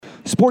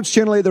Sports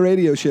Channel 8, the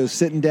radio show,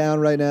 sitting down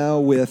right now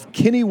with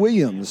Kenny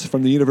Williams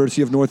from the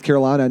University of North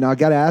Carolina. Now, I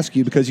got to ask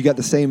you, because you got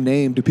the same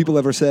name, do people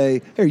ever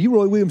say, hey, are you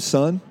Roy Williams'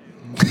 son?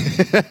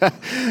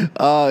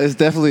 It's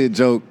definitely a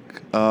joke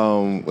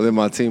within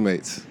my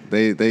teammates.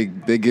 They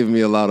give me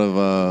a lot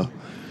of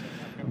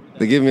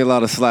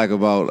slack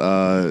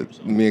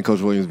about me and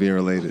Coach Williams being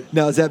related.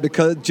 Now, is that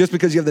just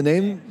because you have the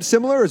name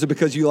similar, or is it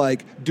because you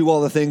do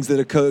all the things that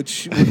a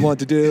coach would want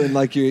to do, and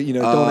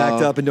don't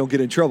act up and don't get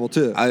in trouble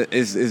too?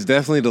 It's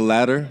definitely the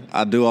latter.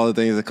 I do all the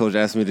things that Coach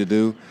asked me to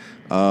do.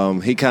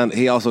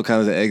 He also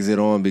kind of an exit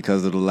on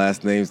because of the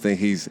last names thing.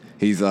 He's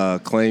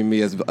claimed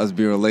me as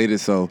being related,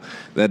 so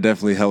that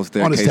definitely helps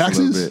their case a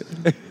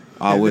little bit.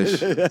 I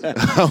wish. Yeah.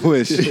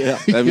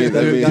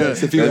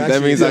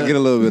 That means I get a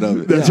little bit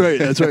of it. That's right.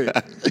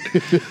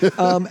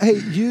 Hey,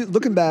 you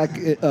looking back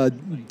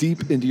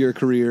deep into your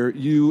career,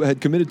 you had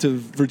committed to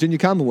Virginia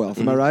Commonwealth.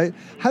 Am I right?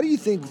 How do you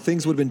think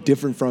things would have been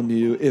different from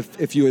you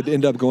if you had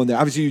ended up going there?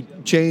 Obviously, you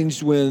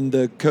changed when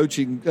the coach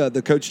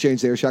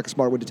changed there. Shaka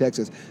Smart went to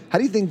Texas. How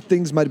do you think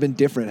things might have been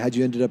different had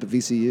you ended up at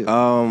VCU?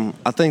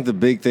 I think the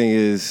big thing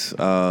is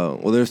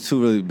there's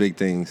two really big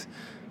things.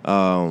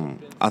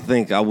 I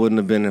think I wouldn't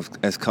have been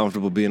as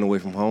comfortable being away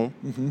from home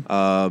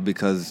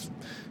because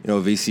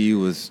VCU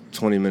was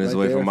 20 minutes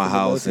away from my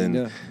house,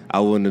 and I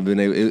wouldn't have been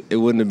able. It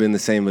wouldn't have been the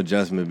same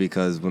adjustment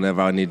because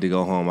whenever I needed to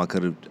go home, I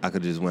could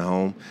just went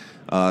home.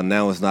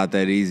 Now it's not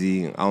that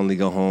easy. I only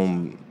go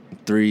home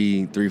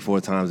 4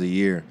 times a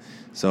year,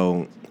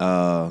 so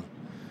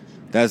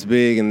that's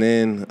big. And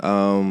then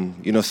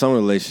some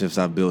relationships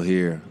I've built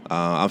here.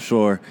 I'm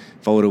sure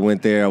if I would have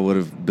went there, I would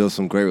have built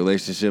some great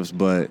relationships,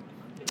 but.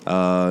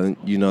 The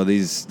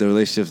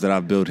relationships that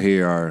I've built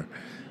here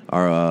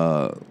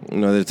are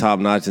they're top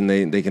notch, and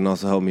they can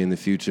also help me in the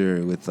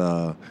future with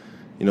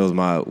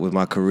with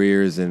my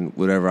careers and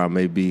whatever I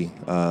may be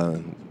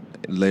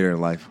later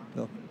in life.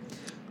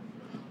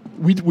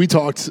 We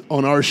talked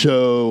on our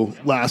show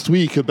last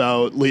week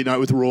about Late Night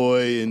with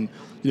Roy, and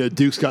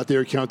Duke's got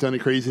their countdown to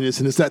craziness,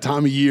 and it's that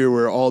time of year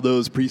where all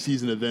those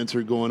preseason events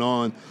are going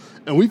on.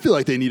 And we feel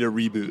like they need a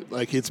reboot.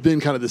 Like, it's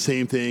been kind of the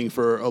same thing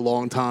for a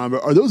long time.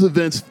 Are those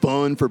events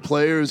fun for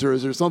players, or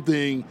is there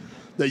something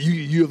that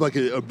you have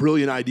a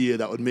brilliant idea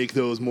that would make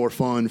those more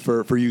fun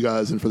for you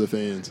guys and for the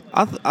fans?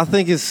 I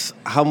think it's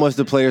how much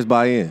the players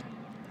buy in.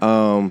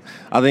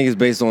 I think it's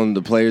based on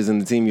the players and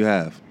the team you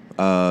have.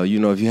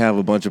 If you have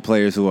a bunch of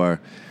players who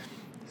are,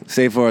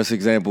 say for us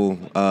example,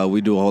 we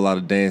do a whole lot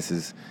of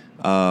dances.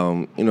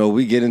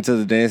 We get into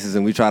the dances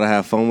and we try to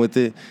have fun with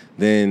it,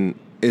 then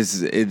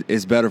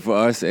it's better for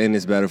us and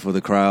it's better for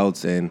the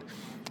crowds. And,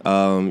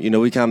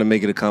 we kind of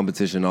make it a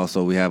competition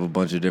also. We have a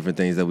bunch of different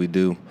things that we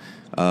do.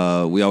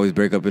 We always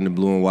break up into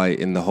blue and white,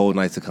 and the whole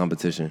night's a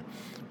competition.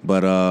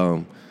 But,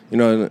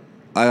 like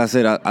I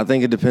said, I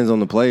think it depends on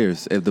the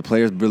players. If the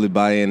players really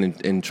buy in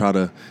and try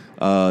to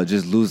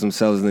just lose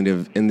themselves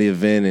in the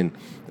event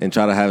and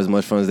try to have as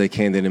much fun as they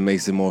can, then it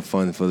makes it more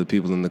fun for the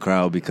people in the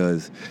crowd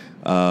because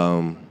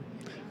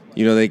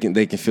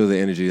they can feel the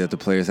energy that the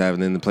players have,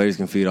 and then the players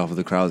can feed off of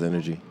the crowd's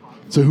energy.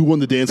 So who won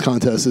the dance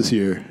contest this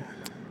year?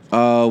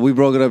 We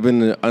broke it up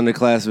into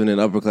underclassmen and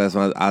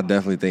upperclassmen. I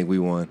definitely think we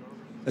won.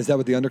 Is that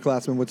what the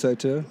underclassmen would say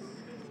too?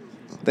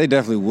 They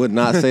definitely would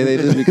not say they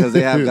did because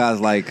they have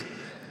guys like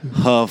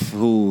Huff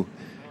who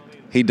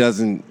he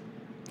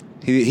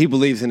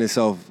believes in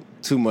himself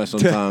too much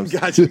sometimes.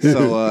 Gotcha.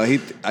 So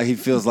he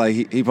feels like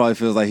he probably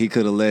feels like he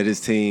could have led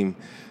his team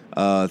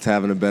to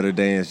having a better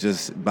dance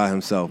just by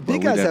himself. But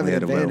big guys have an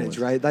advantage,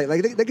 right?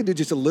 Like they can do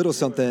just a little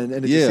something,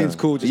 and it just seems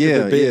cool just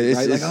because they're big,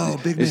 right?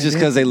 Big man. It's just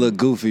because they look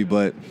goofy,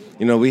 but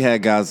we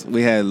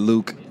had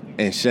Luke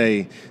and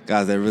Shay,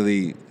 guys that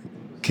really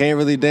can't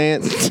really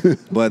dance,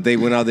 but they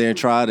went out there and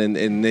tried, and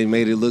they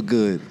made it look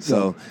good.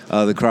 So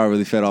the crowd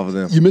really fed off of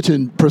them. You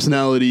mentioned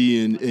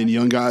personality and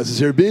young guys. Has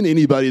there been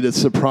anybody that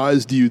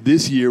surprised you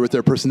this year with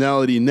their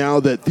personality now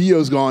that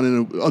Theo's gone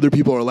and other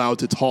people are allowed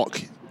to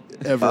talk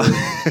ever?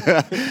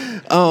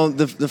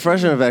 The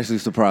freshmen have actually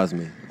surprised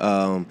me.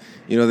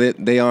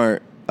 They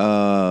aren't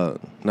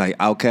like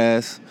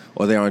outcasts,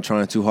 or they aren't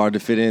trying too hard to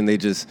fit in. They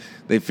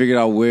figured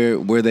out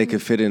where they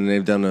could fit in, and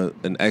they've done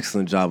an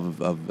excellent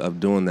job of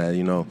doing that.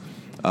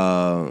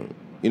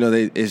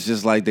 It's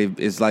just like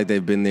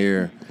they've been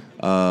there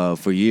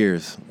for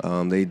years.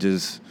 They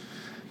just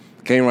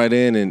came right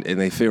in and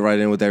they fit right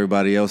in with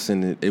everybody else,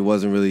 and it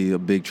wasn't really a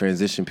big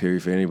transition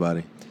period for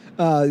anybody.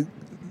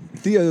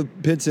 Theo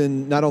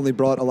Pinson not only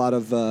brought a lot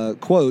of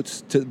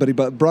quotes, but he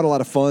brought a lot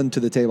of fun to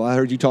the table. I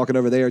heard you talking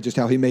over there just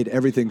how he made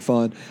everything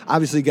fun.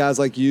 Obviously, guys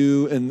like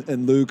you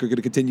and Luke are going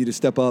to continue to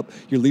step up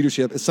your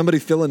leadership. Is somebody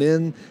filling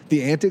in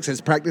the antics?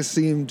 Has practice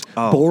seemed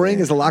boring?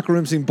 Has the locker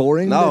room seemed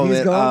boring? No, he's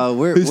man. Gone?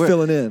 Who's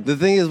filling in? The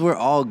thing is, we're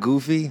all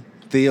goofy.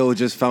 Theo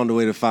just found a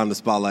way to find the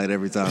spotlight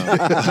every time.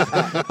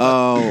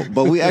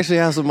 But we actually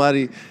have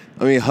somebody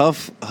I mean,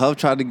 Huff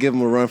tried to give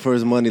him a run for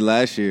his money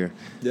last year,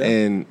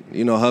 and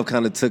Huff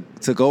kind of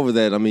took over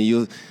that. I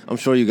mean, I'm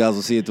sure you guys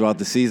will see it throughout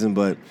the season,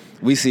 but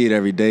we see it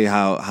every day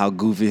how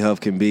goofy Huff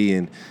can be,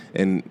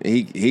 and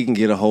he can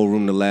get a whole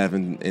room to laugh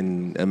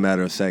in a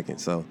matter of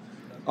seconds. So,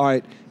 all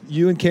right.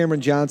 You and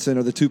Cameron Johnson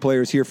are the two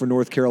players here for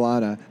North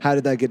Carolina. How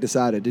did that get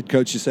decided? Did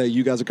Coach just say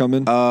you guys are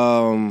coming?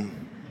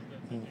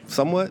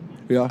 Somewhat.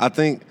 Yeah. I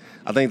think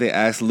they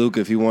asked Luke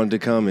if he wanted to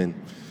come, and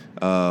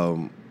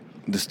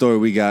the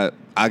story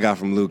I got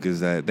from Luke is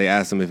that they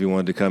asked him if he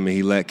wanted to come, and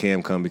he let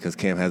Cam come because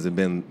Cam hasn't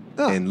been,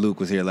 and Luke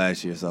was here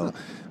last year. So,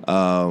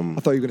 I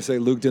thought you were going to say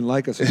Luke didn't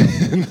like us.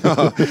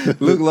 No,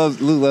 Luke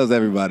loves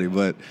everybody,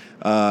 but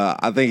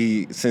I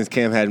think since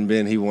Cam hadn't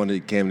been, he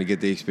wanted Cam to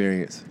get the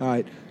experience. All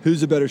right,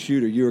 who's a better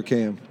shooter, you or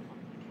Cam?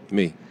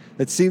 Me.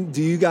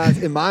 Do you guys,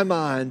 in my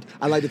mind,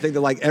 I like to think that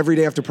like every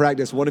day after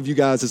practice, one of you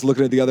guys is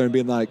looking at the other and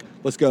being like,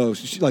 let's go,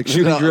 like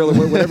shooting drill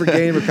or whatever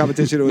game or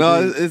competition it would be.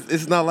 No,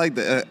 it's not like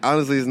that.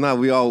 Honestly, it's not.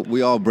 We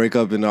all break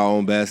up in our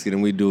own basket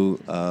and we do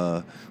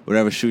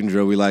whatever shooting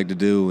drill we like to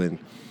do. And,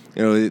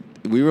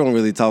 we don't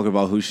really talk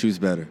about who shoots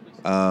better.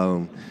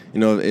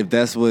 If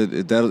that's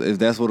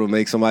what will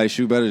make somebody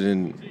shoot better,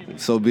 then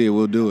so be it,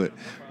 we'll do it.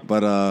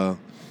 But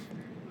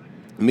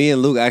me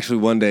and Luke actually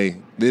one day,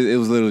 it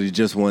was literally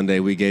just one day,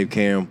 we gave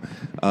Cam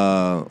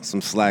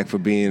some slack for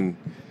being.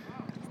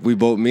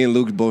 Me and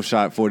Luke both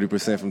shot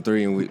 40% from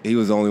three, and he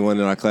was the only one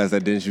in our class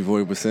that didn't shoot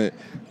 40%.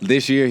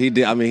 This year he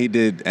did. I mean, he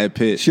did at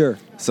Pitt. Sure.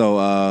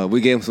 So we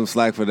gave him some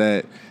slack for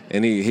that,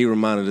 and he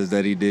reminded us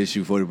that he did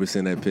shoot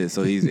 40% at Pitt.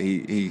 So he.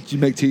 Did you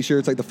make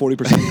T-shirts like the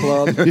 40%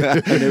 club?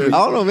 I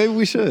don't know. Maybe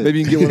we should. Maybe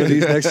you can get one of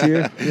these next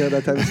year. Yeah,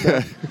 that type of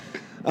stuff.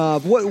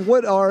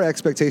 What are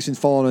expectations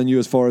falling on you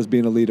as far as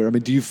being a leader? I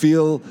mean, do you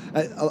feel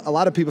a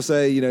lot of people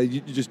say,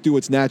 you just do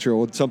what's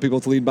natural. Some people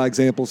it's leading by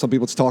example. Some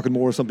people it's talking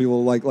more. Some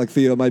people like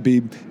Theo might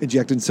be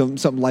injecting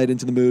something light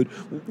into the mood.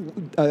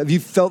 Have you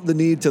felt the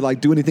need to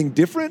like do anything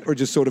different, or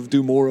just sort of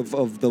do more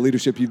of the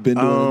leadership you've been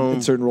doing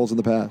in certain roles in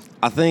the past?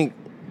 I think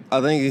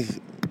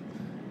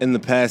in the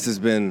past it's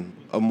been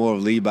a more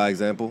of lead by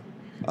example,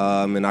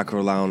 and I could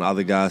rely on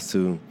other guys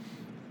to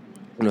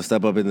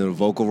step up into the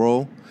vocal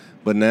role.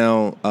 But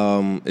now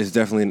it's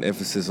definitely an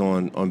emphasis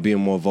on being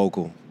more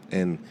vocal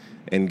and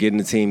getting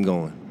the team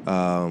going.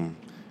 I'm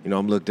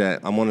looked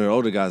at. I'm one of the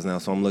older guys now,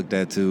 so I'm looked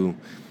at to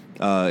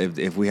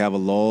if we have a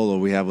lull or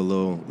we have a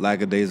little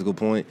lackadaisical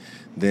point,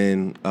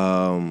 then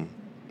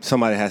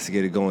somebody has to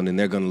get it going, and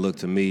they're going to look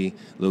to me,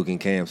 Luke, and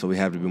Cam. So we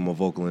have to be more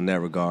vocal in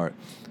that regard.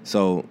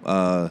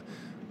 So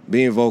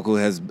being vocal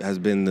has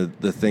been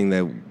the thing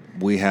that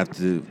we have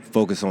to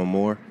focus on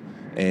more,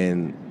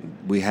 and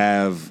we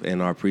have in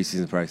our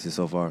preseason practice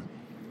so far.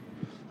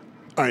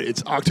 All right,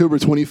 it's October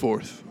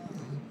 24th.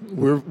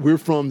 We're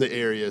from the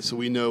area, so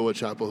we know what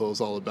Chapel Hill is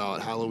all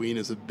about. Halloween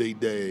is a big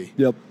day.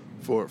 Yep.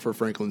 For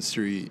Franklin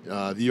Street.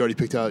 Have you already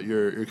picked out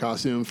your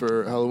costume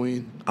for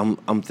Halloween?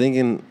 I'm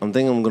thinking I'm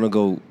gonna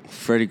go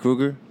Freddy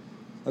Krueger.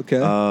 Okay.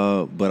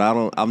 But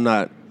I'm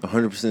not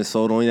 100%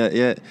 sold on that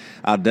yet.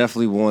 I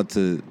definitely want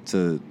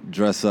to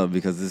dress up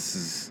because this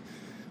is,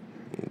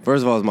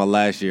 first of all, it's my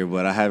last year,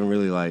 but I haven't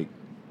really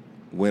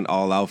went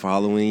all out for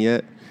Halloween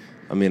yet.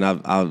 I mean,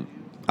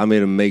 I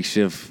made a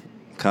makeshift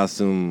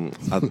costume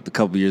a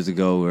couple years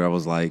ago where I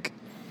was like,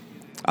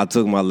 I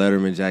took my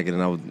Letterman jacket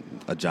and I was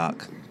a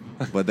jock.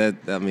 But that,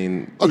 I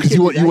mean, because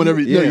you want you want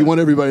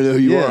everybody to know who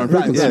you are on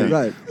Franklin Street.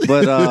 Right.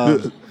 But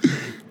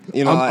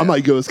I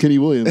might go as Kenny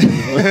Williams.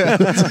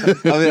 I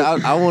mean,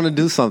 I want to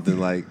do something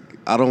like.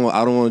 I don't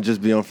want to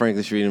just be on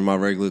Franklin Street in my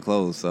regular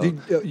clothes. So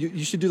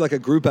you should do like a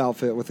group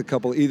outfit with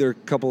either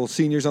couple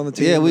seniors on the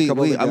team. Yeah,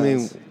 I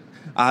mean,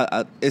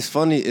 it's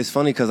funny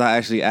because I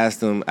actually asked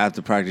them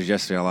after practice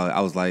yesterday. I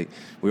was like,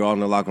 we were all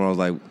in the locker room. I was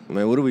like,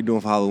 man, what are we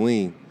doing for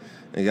Halloween?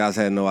 And guys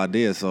had no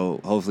idea. So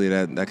hopefully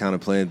that kind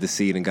of planted the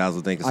seed, and guys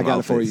will think it's some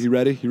outfits. I got it for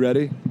you. You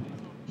ready?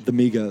 The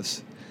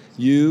Migos.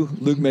 You,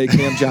 Luke May,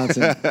 Cam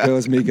Johnson, go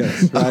as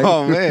Migos, right?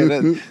 Oh,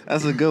 man,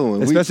 that's a good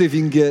one. Especially if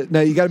you can get – now,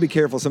 you got to be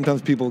careful.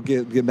 Sometimes people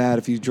get mad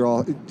if you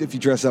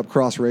dress up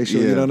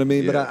cross-racial, you know what I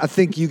mean? Yeah. But I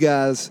think you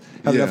guys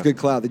have enough good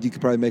clout that you could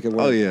probably make it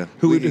work. Oh, yeah.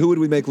 Who would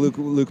we make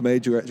Luke May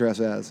dress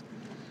as?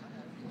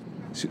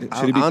 Should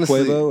he be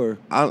honestly, Quavo?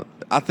 Or?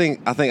 I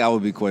think I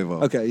would be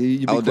Quavo. Okay, you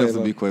be Quavo. I would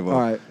definitely be Quavo. All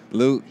right.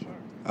 Luke,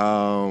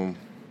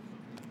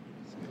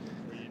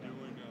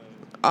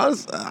 I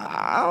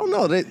don't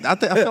know. I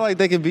feel like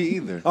they could be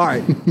either. All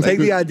right. Take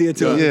the idea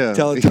to Yeah.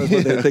 tell us what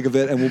they think of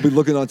it, and we'll be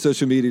looking on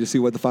social media to see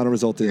what the final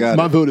result is.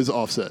 My vote is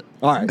Offset.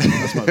 All right.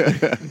 That's my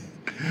vote.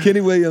 Kenny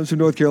Williams from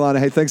North Carolina.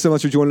 Hey, thanks so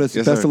much for joining us.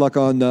 Yes, Best sir. of luck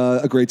on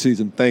a great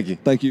season. Thank you.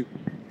 Thank you.